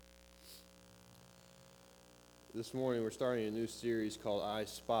This morning we're starting a new series called I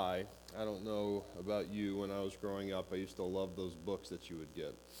Spy. I don't know about you. When I was growing up, I used to love those books that you would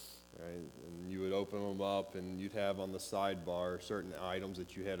get. Right? And you would open them up and you'd have on the sidebar certain items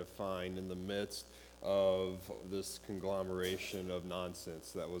that you had to find in the midst of this conglomeration of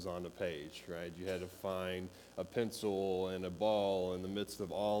nonsense that was on the page, right? You had to find a pencil and a ball in the midst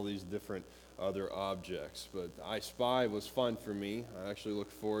of all these different other objects. But I Spy was fun for me. I actually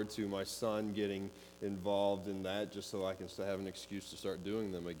look forward to my son getting involved in that just so I can still have an excuse to start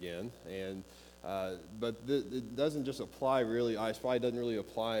doing them again. But it doesn't just apply really, I Spy doesn't really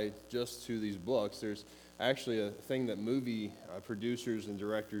apply just to these books. There's actually a thing that movie producers and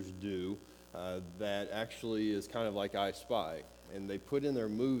directors do that actually is kind of like I Spy. And they put in their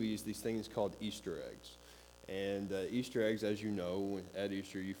movies these things called Easter eggs. And Easter eggs, as you know, at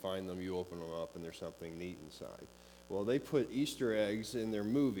Easter you find them, you open them up, and there's something neat inside. Well, they put Easter eggs in their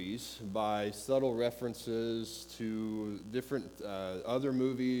movies by subtle references to different other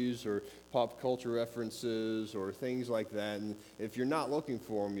movies or pop culture references or things like that. And if you're not looking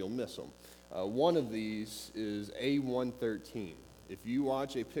for them, you'll miss them. One of these is A113. If you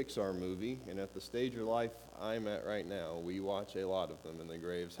watch a Pixar movie, and at the stage of life I'm at right now, we watch a lot of them in the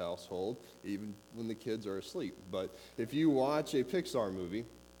Graves household, even when the kids are asleep. But if you watch a Pixar movie,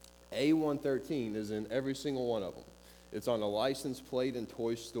 A113 is in every single one of them. It's on a license plate in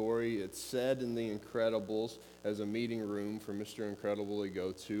Toy Story. It's said in The Incredibles as a meeting room for Mr. Incredible to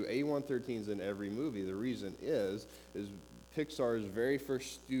go to. A113 is in every movie. The reason is Pixar's very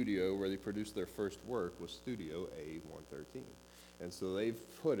first studio where they produced their first work was Studio A113. And so they've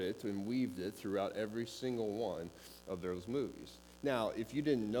put it and weaved it throughout every single one of those movies. Now, if you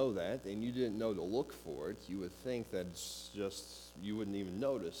didn't know that and you didn't know to look for it, you would think that it's just, you wouldn't even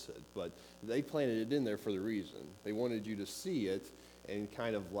notice it. But they planted it in there for the reason. They wanted you to see it and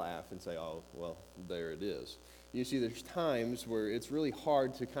kind of laugh and say, oh, well, there it is. You see, there's times where it's really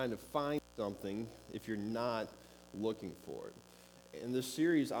hard to kind of find something if you're not looking for it. And this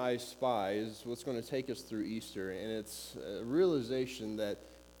series, I Spy, is what's going to take us through Easter. And it's a realization that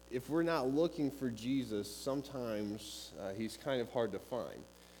if we're not looking for Jesus, sometimes he's kind of hard to find.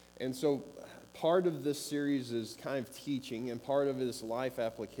 And so part of this series is kind of teaching, and part of it is life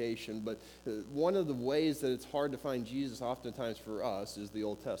application. But one of the ways that it's hard to find Jesus oftentimes for us is the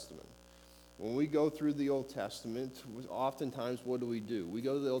Old Testament. When we go through the Old Testament, oftentimes what do? We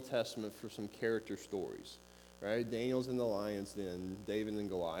go to the Old Testament for some character stories. Right? Daniel's in the lion's den, David and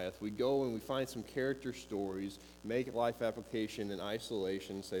Goliath. We go and we find some character stories, make life application in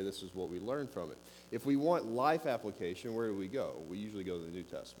isolation, say this is what we learned from it. If we want life application, where do? We usually go to the New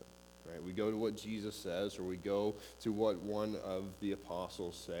Testament. Right? We go to what Jesus says, or we go to what one of the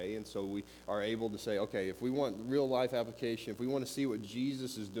apostles say. And so we are able to say, okay, if we want real life application, if we want to see what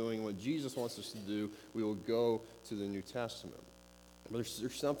Jesus is doing, what Jesus wants us to do, we will go to the New Testament.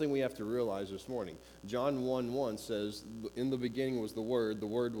 There's something we have to realize this morning. John 1:1 says, in the beginning was the Word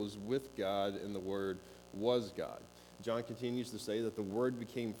was with God, and the Word was God. John continues to say that the Word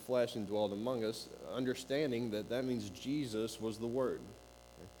became flesh and dwelt among us, understanding that that means Jesus was the Word.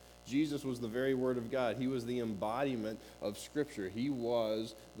 Jesus was the very Word of God. He was the embodiment of Scripture. He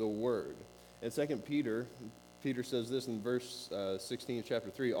was the Word. In 2 Peter, Peter says this in verse 16 of chapter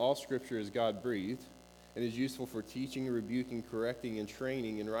 3, all Scripture is God-breathed, and is useful for teaching, rebuking, correcting, and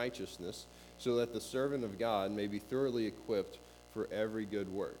training in righteousness, so that the servant of God may be thoroughly equipped for every good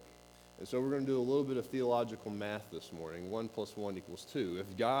work. And so we're going to do a little bit of theological math this morning. 1 + 1 = 2.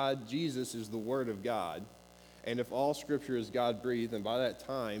 If Jesus is the Word of God, and if all Scripture is God-breathed, and by that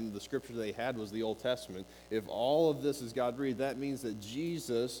time the Scripture they had was the Old Testament, if all of this is God-breathed, that means that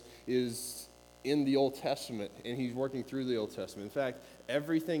Jesus is in the Old Testament, and he's working through the Old Testament. In fact,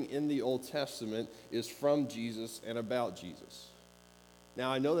 everything in the Old Testament is from Jesus and about Jesus.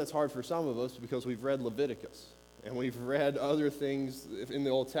 Now, I know that's hard for some of us because we've read Leviticus, and we've read other things in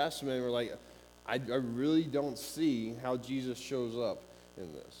the Old Testament, and we're like, I really don't see how Jesus shows up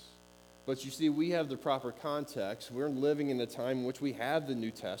in this. But you see, we have the proper context. We're living in a time in which we have the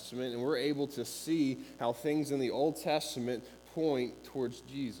New Testament, and we're able to see how things in the Old Testament point towards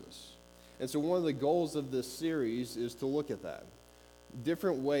Jesus. And so one of the goals of this series is to look at that.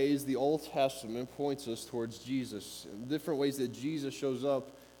 Different ways the Old Testament points us towards Jesus. Different ways that Jesus shows up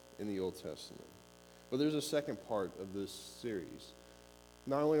in the Old Testament. But there's a second part of this series.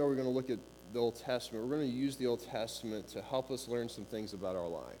 Not only are we going to look at the Old Testament, we're going to use the Old Testament to help us learn some things about our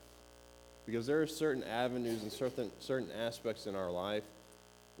life. Because there are certain avenues and certain aspects in our life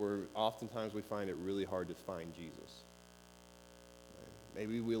where oftentimes we find it really hard to find Jesus.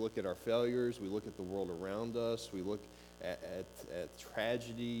 Maybe we look at our failures, we look at the world around us, we look at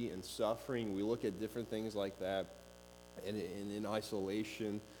tragedy and suffering. We look at different things like that, and in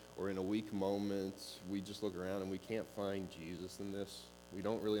isolation or in a weak moment, we just look around and we can't find Jesus in this. We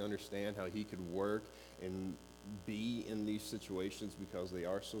don't really understand how he could work and be in these situations because they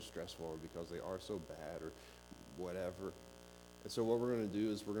are so stressful or because they are so bad or whatever. And so what we're going to do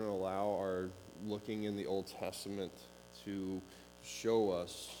is we're going to allow our looking in the Old Testament to show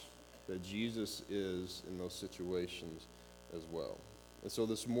us that Jesus is in those situations as well. And so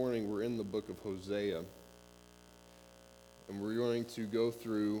this morning we're in the book of Hosea, and we're going to go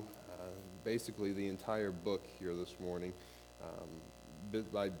through basically the entire book here this morning,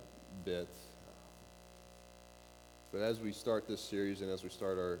 bit by bit. But as we start this series and as we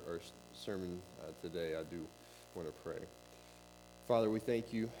start our sermon today, I do want to pray. Father, we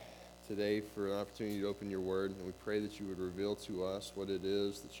thank you today for an opportunity to open your word, and we pray that you would reveal to us what it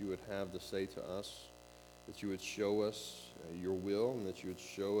is that you would have to say to us, that you would show us your will, and that you would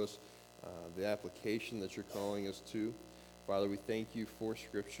show us the application that you're calling us to. Father, we thank you for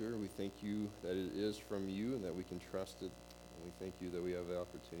Scripture. We thank you that it is from you and that we can trust it. And we thank you that we have the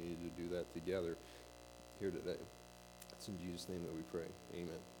opportunity to do that together here today. It's in Jesus' name that we pray.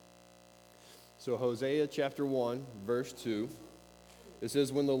 Amen. So Hosea chapter 1, verse 2. It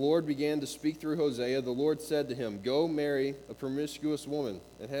says, "When the Lord began to speak through Hosea, the Lord said to him, 'Go marry a promiscuous woman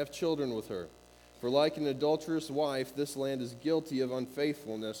and have children with her. For like an adulterous wife, this land is guilty of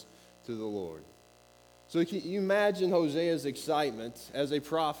unfaithfulness to the Lord.'" So can you imagine Hosea's excitement as a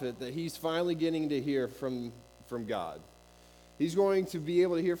prophet that he's finally getting to hear from God? He's going to be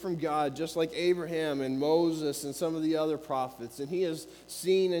able to hear from God just like Abraham and Moses and some of the other prophets. And he has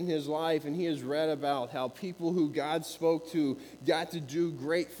seen in his life and he has read about how people who God spoke to got to do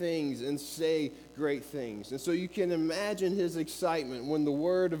great things and say great things. And so you can imagine his excitement when the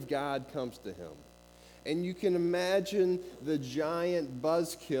word of God comes to him. And you can imagine the giant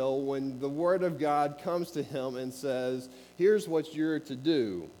buzzkill when the word of God comes to him and says, "Here's what you're to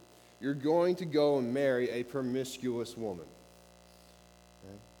do. You're going to go and marry a promiscuous woman."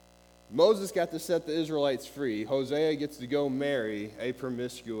 Moses got to set the Israelites free. Hosea gets to go marry a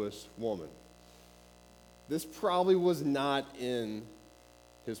promiscuous woman. This probably was not in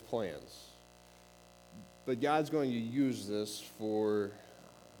his plans. But God's going to use this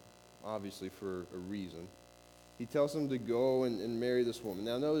obviously for a reason. He tells him to go and marry this woman.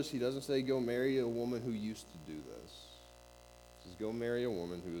 Now notice he doesn't say go marry a woman who used to do this. He says go marry a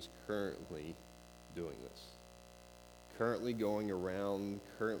woman who is currently doing this. Currently going around,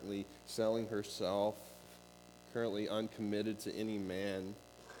 currently selling herself, currently uncommitted to any man,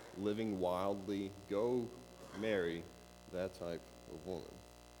 living wildly. Go marry that type of woman.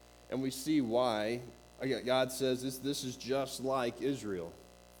 And we see why. God says this is just like Israel.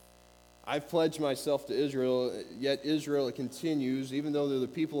 I've pledged myself to Israel, yet Israel continues, even though they're the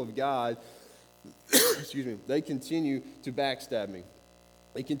people of God, they continue to backstab me.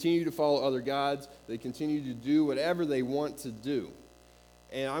 They continue to follow other gods. They continue to do whatever they want to do.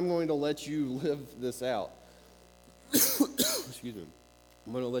 And I'm going to let you live this out.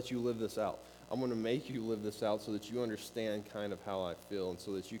 I'm going to let you live this out. I'm going to make you live this out so that you understand kind of how I feel and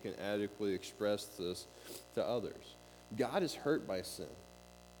so that you can adequately express this to others. God is hurt by sin.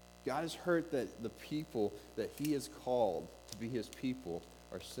 God is hurt that the people that he has called to be his people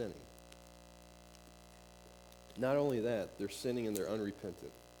are sinning. Not only that, they're sinning and they're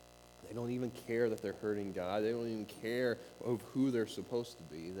unrepentant. They don't even care that they're hurting God. They don't even care of who they're supposed to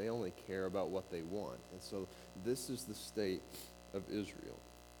be. They only care about what they want. And so this is the state of Israel.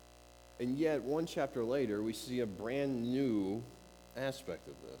 And yet, one chapter later, we see a brand new aspect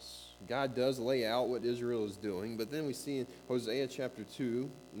of this. God does lay out what Israel is doing, but then we see in Hosea chapter 2,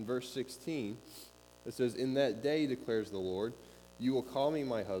 in verse 16, it says, "In that day, declares the Lord, you will call me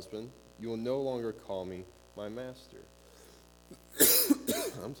my husband. You will no longer call me my master."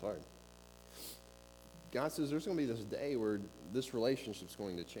 I'm sorry. God says there's going to be this day where this relationship's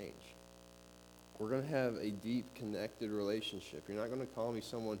going to change. We're going to have a deep, connected relationship. You're not going to call me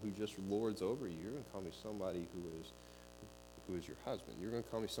someone who just lords over you. You're going to call me somebody who is your husband. You're going to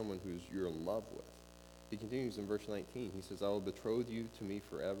call me someone who you're in love with. He continues in verse 19. He says, "I will betroth you to me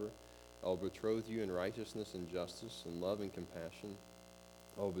forever. I will betroth you in righteousness and justice, in love and compassion.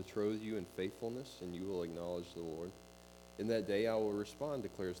 I will betroth you in faithfulness, and you will acknowledge the Lord. In that day I will respond,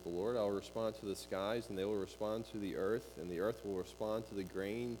 declares the Lord. I will respond to the skies, and they will respond to the earth, and the earth will respond to the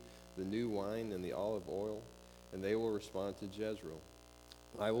grain, the new wine, and the olive oil, and they will respond to Jezreel.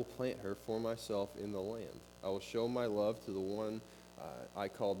 I will plant her for myself in the land. I will show my love to the one I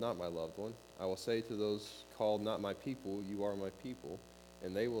called not my loved one. I will say to those called not my people, you are my people,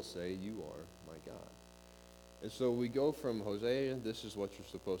 and they will say, you are my God." And so we go from Hosea, this is what you're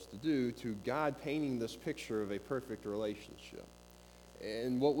supposed to do, to God painting this picture of a perfect relationship.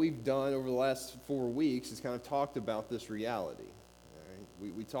 And what we've done over the last 4 weeks is kind of talked about this reality. All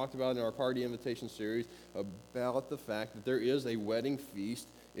right? We talked about in our party invitation series about the fact that there is a wedding feast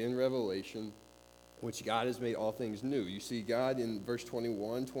in Revelation, which God has made all things new. You see, God in verse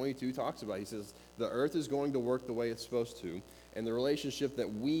 21, 22 talks about, he says, the earth is going to work the way it's supposed to, and the relationship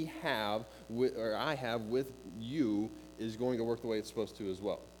that we have, or I have with you, is going to work the way it's supposed to as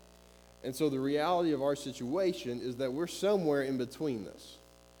well. And so the reality of our situation is that we're somewhere in between this.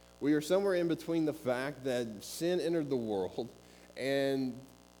 We are somewhere in between the fact that sin entered the world and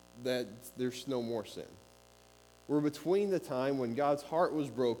that there's no more sin. We're between the time when God's heart was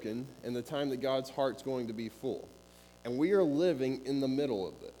broken and the time that God's heart's going to be full. And we are living in the middle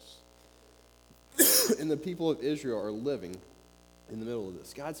of this. And the people of Israel are living in the middle of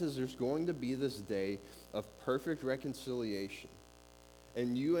this. God says there's going to be this day of perfect reconciliation.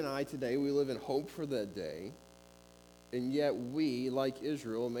 And you and I today, we live in hope for that day. And yet we, like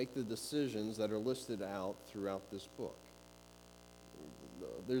Israel, make the decisions that are listed out throughout this book.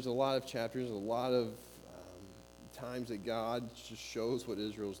 There's a lot of chapters, a lot of times that God just shows what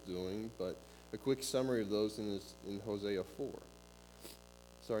Israel's doing, but a quick summary of those in Hosea 4.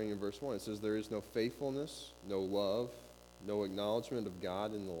 Starting in verse 1, it says, there is no faithfulness, no love, no acknowledgement of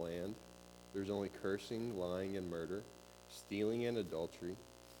God in the land. There's only cursing, lying, and murder, stealing and adultery.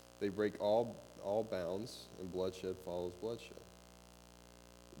 They break all bounds, and bloodshed follows bloodshed.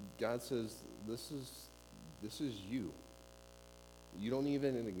 God says, this is you. You don't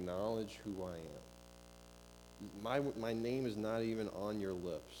even acknowledge who I am. My name is not even on your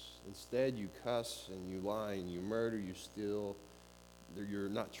lips. Instead, you cuss and you lie and you murder, you steal. You're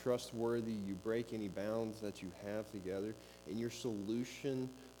not trustworthy. You break any bounds that you have together. And your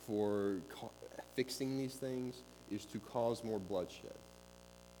solution for fixing these things is to cause more bloodshed.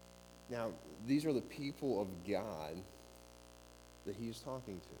 Now, these are the people of God that he is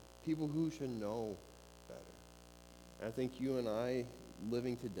talking to. People who should know better. And I think you and I,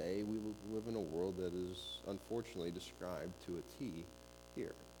 living today, we live in a world that is unfortunately described to a T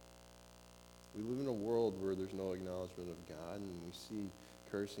here. We live in a world where there's no acknowledgement of God, and we see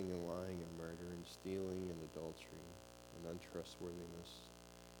cursing and lying and murder and stealing and adultery and untrustworthiness.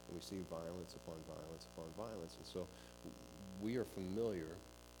 And we see violence upon violence upon violence. And so we are familiar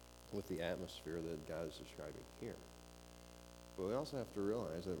with the atmosphere that God is describing here. But we also have to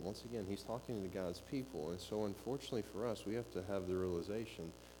realize that, once again, he's talking to God's people. And so unfortunately for us, we have to have the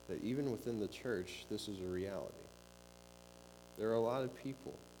realization that even within the church, this is a reality. There are a lot of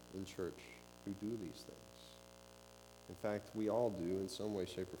people in church who do these things. In fact, we all do, in some way,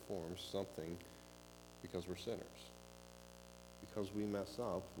 shape, or form, something because we're sinners. Because we mess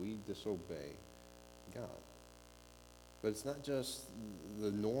up, we disobey God. But it's not just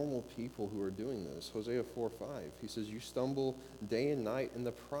the normal people who are doing this. Hosea 4:5, he says, you stumble day and night, and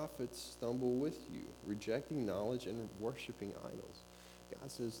the prophets stumble with you, rejecting knowledge and worshiping idols.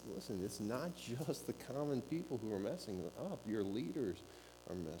 God says, listen, it's not just the common people who are messing up. Your leaders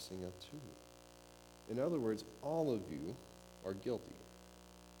are messing up too. In other words, all of you are guilty.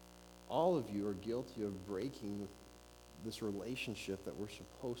 All of you are guilty of breaking this relationship that we're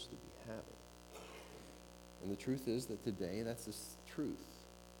supposed to be having. And the truth is that today, that's the truth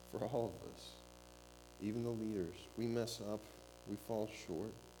for all of us. Even the leaders. We mess up. We fall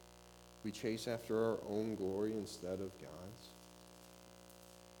short. We chase after our own glory instead of God's.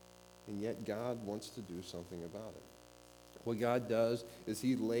 And yet God wants to do something about it. What God does is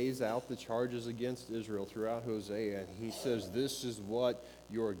he lays out the charges against Israel throughout Hosea, and he says, this is what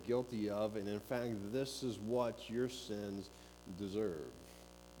you're guilty of, and in fact, this is what your sins deserve.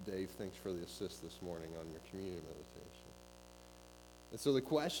 Dave, thanks for the assist this morning on your communion meditation. And so the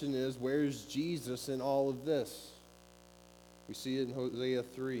question is, where's Jesus in all of this? We see it in Hosea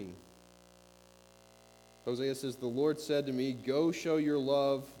 3. Hosea says, the Lord said to me, go show your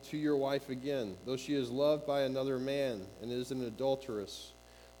love to your wife again, though she is loved by another man and is an adulteress.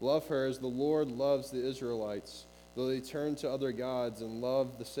 Love her as the Lord loves the Israelites, though they turn to other gods and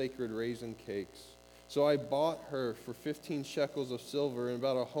love the sacred raisin cakes. So I bought her for 15 shekels of silver and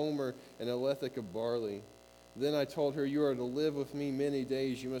about a homer and a lethek of barley. Then I told her, you are to live with me many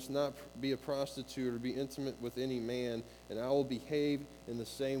days. You must not be a prostitute or be intimate with any man, and I will behave in the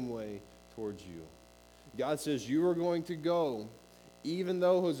same way towards you. God says, you are going to go, even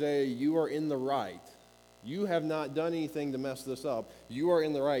though, Hosea, you are in the right. You have not done anything to mess this up. You are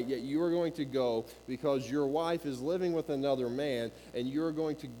in the right, yet you are going to go because your wife is living with another man, and you are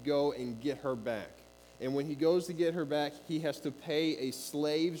going to go and get her back. And when he goes to get her back, he has to pay a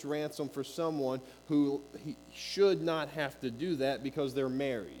slave's ransom for someone who he should not have to do that because they're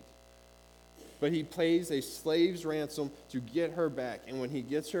married. But he pays a slave's ransom to get her back. And when he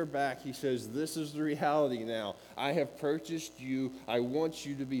gets her back, he says, this is the reality now. I have purchased you. I want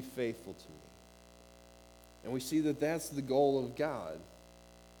you to be faithful to me. And we see that that's the goal of God.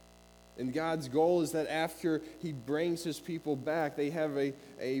 And God's goal is that after he brings his people back, they have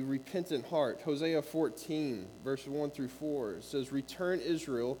a repentant heart. Hosea 14, verse 1 through 4, it says, return,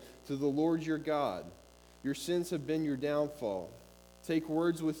 Israel, to the Lord your God. Your sins have been your downfall. Take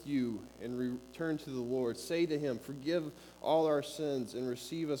words with you and return to the Lord. Say to him, forgive all our sins and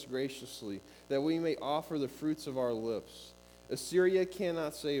receive us graciously, that we may offer the fruits of our lips. Assyria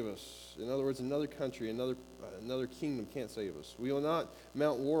cannot save us. In other words, another country, another kingdom can't save us. We will not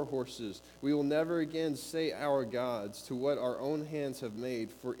mount war horses. We will never again say our gods to what our own hands have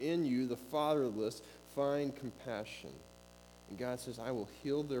made. For in you, the fatherless, find compassion. And God says, I will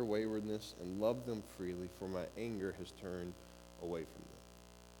heal their waywardness and love them freely, for my anger has turned away from them.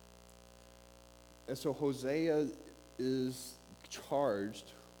 And so Hosea is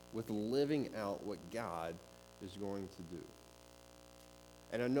charged with living out what God is going to do.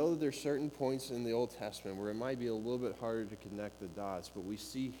 And I know that there's certain points in the Old Testament where it might be a little bit harder to connect the dots, but we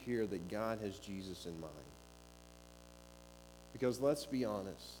see here that God has Jesus in mind. Because let's be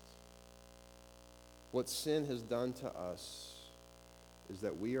honest, what sin has done to us is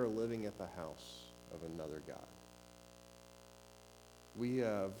that we are living at the house of another God. We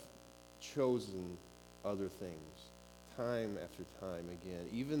have chosen other things time after time again.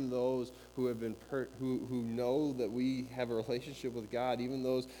 Even those who have been who know that we have a relationship with God, even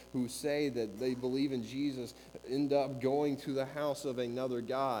those who say that they believe in Jesus, end up going to the house of another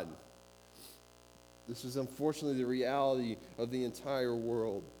God. This is unfortunately the reality of the entire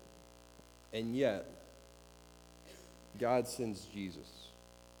world. And yet, God sends Jesus.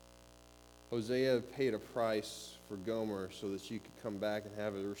 Hosea paid a price for Gomer so that she could come back and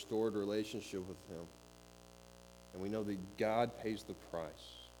have a restored relationship with him. And we know that God pays the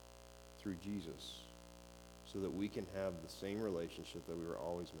price through Jesus so that we can have the same relationship that we were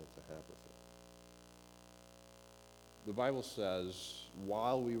always meant to have with him. The Bible says,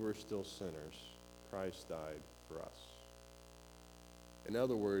 while we were still sinners, Christ died for us. In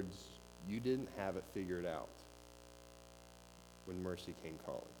other words, you didn't have it figured out when mercy came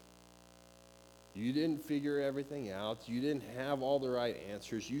calling. You didn't figure everything out. You didn't have all the right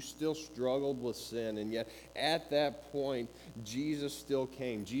answers. You still struggled with sin. And yet, at that point, Jesus still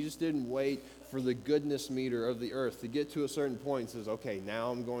came. Jesus didn't wait for the goodness meter of the earth to get to a certain point and says, okay,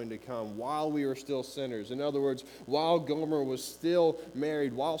 now I'm going to come while we were still sinners. In other words, while Gomer was still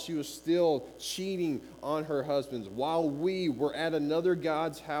married, while she was still cheating on her husbands, while we were at another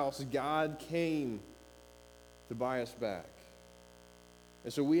God's house, God came to buy us back.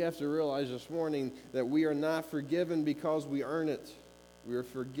 And so we have to realize this morning that we are not forgiven because we earn it. We are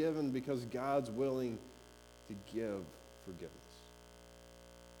forgiven because God's willing to give forgiveness.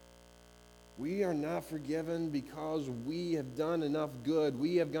 We are not forgiven because we have done enough good.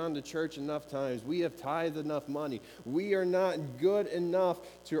 We have gone to church enough times. We have tithed enough money. We are not good enough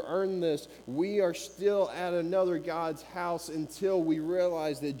to earn this. We are still at another God's house until we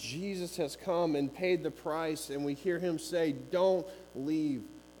realize that Jesus has come and paid the price, and we hear him say, don't leave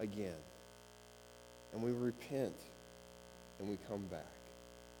again. And we repent and we come back.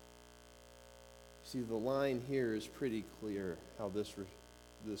 See, the line here is pretty clear how this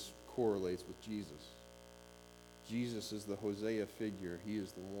correlates with Jesus. Jesus is the Hosea figure. He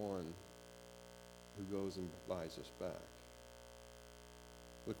is the one who goes and buys us back.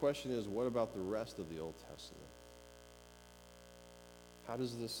 The question is, what about the rest of the Old Testament? How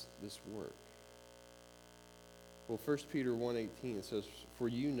does this work? Well, 1 Peter 1:18 says, for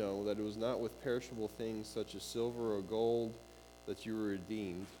you know that it was not with perishable things such as silver or gold that you were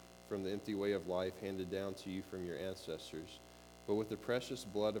redeemed from the empty way of life handed down to you from your ancestors, but with the precious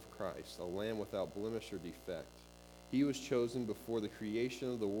blood of Christ, a lamb without blemish or defect. He was chosen before the creation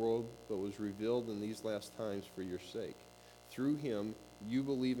of the world, but was revealed in these last times for your sake. Through him, you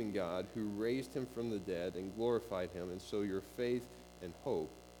believe in God, who raised him from the dead and glorified him, and so your faith and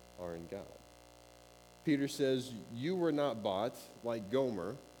hope are in God. Peter says, you were not bought, like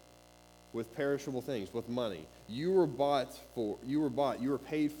Gomer, with perishable things, with money. You were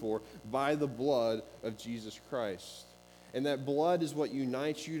paid for by the blood of Jesus Christ. And that blood is what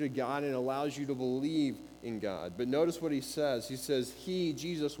unites you to God and allows you to believe in God. But notice what he says. He says, he,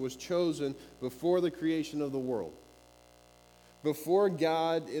 Jesus, was chosen before the creation of the world. Before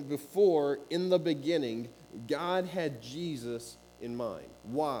in the beginning, God had Jesus in mind.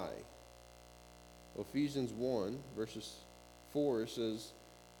 Why? Ephesians 1, verses 4 says,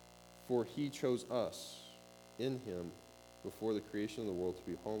 "For he chose us in him before the creation of the world to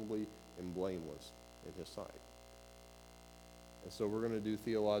be holy and blameless in his sight." And so we're going to do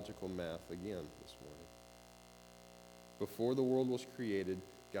theological math again this morning. Before the world was created,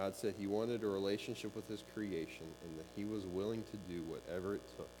 God said he wanted a relationship with his creation and that he was willing to do whatever it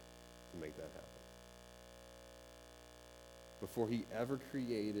took to make that happen. Before he ever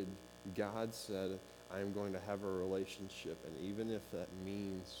created, God said, I am going to have a relationship, and even if that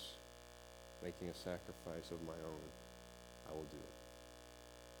means making a sacrifice of my own, I will do it.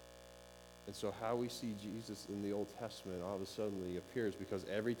 And so how we see Jesus in the Old Testament all of a sudden appears because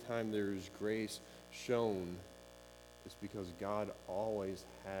every time there is grace shown, it's because God always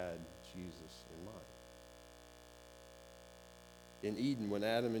had Jesus in mind. In Eden, when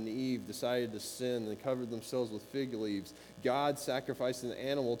Adam and Eve decided to sin and covered themselves with fig leaves, God sacrificed an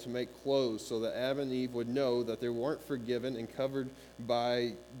animal to make clothes so that Adam and Eve would know that they weren't forgiven and covered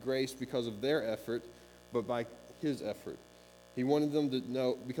by grace because of their effort, but by his effort. He wanted them to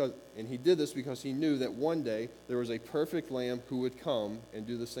know, and he did this because he knew that one day there was a perfect lamb who would come and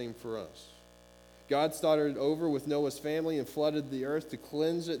do the same for us. God started over with Noah's family and flooded the earth to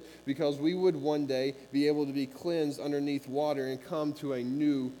cleanse it because we would one day be able to be cleansed underneath water and come to a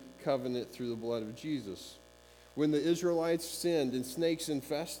new covenant through the blood of Jesus. When the Israelites sinned and snakes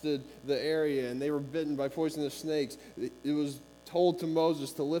infested the area and they were bitten by poisonous snakes, it was told to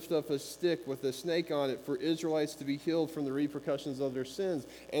Moses to lift up a stick with a snake on it for Israelites to be healed from the repercussions of their sins.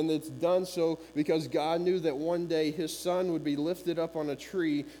 And it's done so because God knew that one day his son would be lifted up on a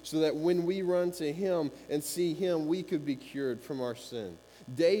tree so that when we run to him and see him, we could be cured from our sin.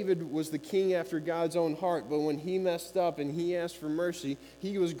 David was the king after God's own heart, but when he messed up and he asked for mercy,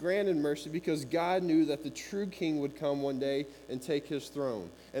 he was granted mercy because God knew that the true king would come one day and take his throne.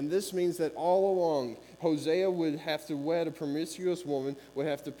 And this means that all along, Hosea would have to wed a promiscuous woman, would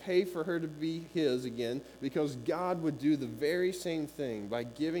have to pay for her to be his again, because God would do the very same thing by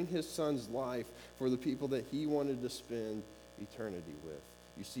giving his son's life for the people that he wanted to spend eternity with.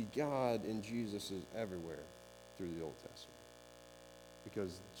 You see, God in Jesus is everywhere through the Old Testament,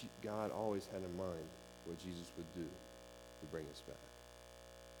 because God always had in mind what Jesus would do to bring us back.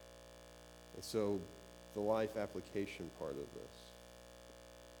 And so the life application part of this.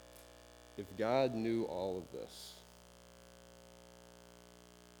 If God knew all of this,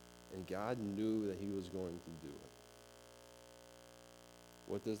 and God knew that he was going to do it,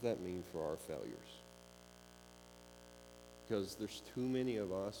 what does that mean for our failures? Because there's too many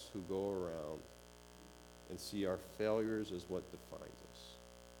of us who go around and see our failures as what defines us.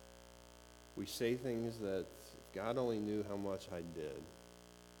 We say things that if God only knew how much I did,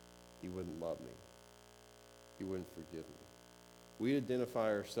 he wouldn't love me. He wouldn't forgive me. We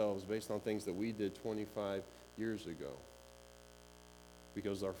identify ourselves based on things that we did 25 years ago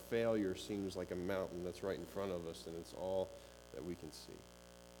because our failure seems like a mountain that's right in front of us and it's all that we can see.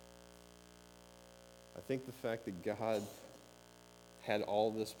 I think the fact that God had all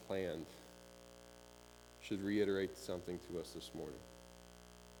this planned should reiterate something to us this morning.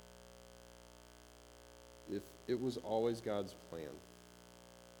 If it was always God's plan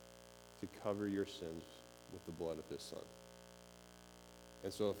to cover your sins with the blood of his son,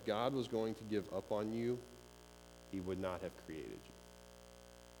 and so if God was going to give up on you, he would not have created you.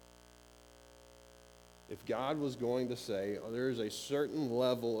 If God was going to say, oh, there is a certain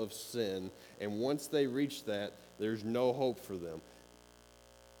level of sin, and once they reach that, there's no hope for them.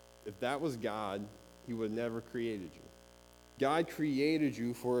 If that was God, he would never have created you. God created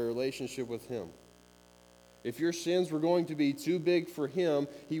you for a relationship with him. If your sins were going to be too big for him,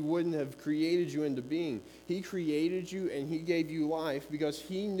 he wouldn't have created you into being. He created you and he gave you life because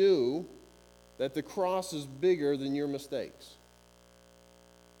he knew that the cross is bigger than your mistakes.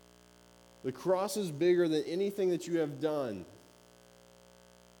 The cross is bigger than anything that you have done.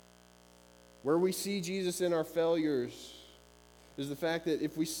 Where we see Jesus in our failures is the fact that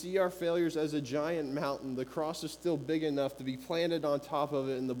if we see our failures as a giant mountain, the cross is still big enough to be planted on top of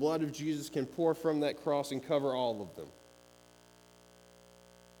it, and the blood of Jesus can pour from that cross and cover all of them.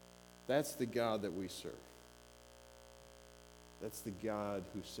 That's the God that we serve. That's the God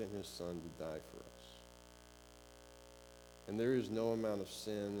who sent his son to die for us. And there is no amount of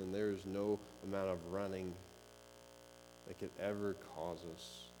sin and there is no amount of running that could ever cause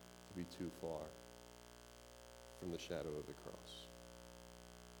us to be too far from the shadow of the cross.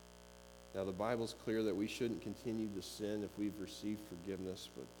 Now, the Bible's clear that we shouldn't continue to sin if we've received forgiveness,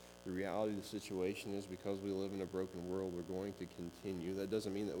 but the reality of the situation is because we live in a broken world, we're going to continue. That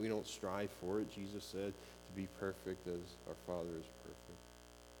doesn't mean that we don't strive for it. Jesus said to be perfect as our Father is perfect.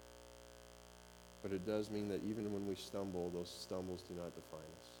 But it does mean that even when we stumble, those stumbles do not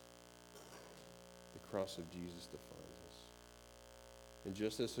define us. The cross of Jesus defines us. And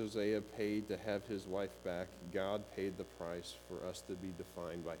just as Hosea paid to have his wife back, God paid the price for us to be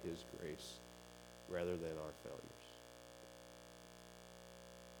defined by His grace rather than our failures.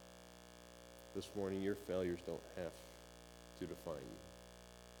 This morning, your failures don't have to define you.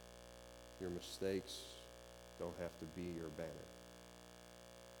 Your mistakes don't have to be your banner.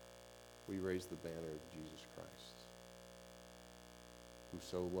 We raise the banner of Jesus Christ, who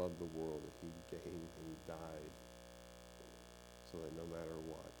so loved the world that He came and He died so that no matter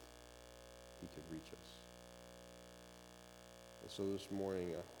what, He could reach us. And so this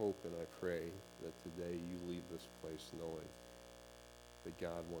morning, I hope and I pray that today you leave this place knowing that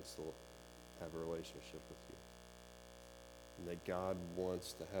God wants to have a relationship with you. And that God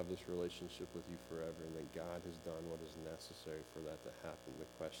wants to have this relationship with you forever, and that God has done what is necessary for that to happen. The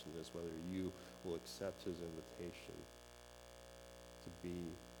question is whether you will accept His invitation to be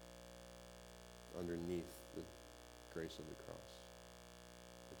underneath the grace of the cross.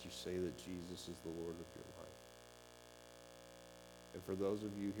 That you say that Jesus is the Lord of your life. And for those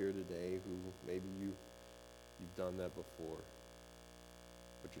of you here today who maybe you've done that before,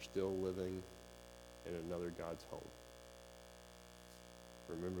 but you're still living in another God's home,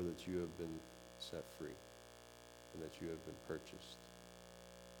 remember that you have been set free and that you have been purchased.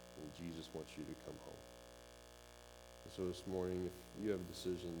 And Jesus wants you to come home. And so this morning, if you have a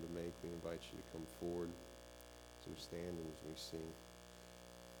decision to make, we invite you to come forward as we stand and as we sing.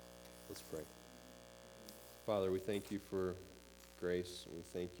 Let's pray. Father, we thank you for grace, and we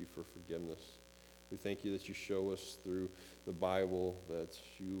thank you for forgiveness. We thank you that you show us through the Bible that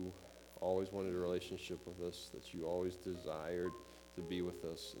you always wanted a relationship with us, that you always desired to be with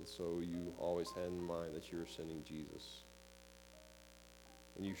us, and so you always had in mind that you were sending Jesus.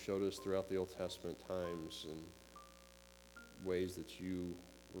 And you showed us throughout the Old Testament times and ways that you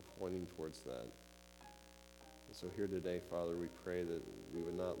were pointing towards that. And so here today, Father, we pray that we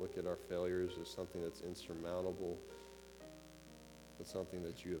would not look at our failures as something that's insurmountable, but something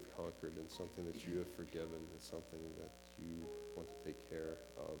that you have conquered and something that you have forgiven and something that you want to take care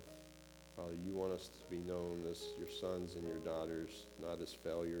of. Father, you want us to be known as your sons and your daughters, not as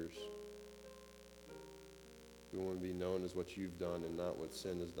failures. We want to be known as what you've done and not what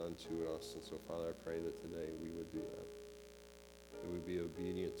sin has done to us. And so, Father, I pray that today we would do that. That we would be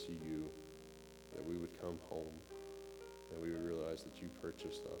obedient to you, that we would come home, that we would realize that you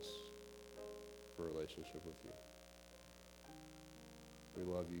purchased us for a relationship with you. We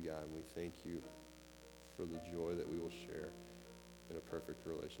love you, God, and we thank you for the joy that we will share in a perfect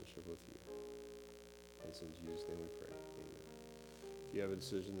relationship with you. And it's in Jesus' name we pray. Amen. If you have a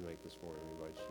decision to make this morning, we invite you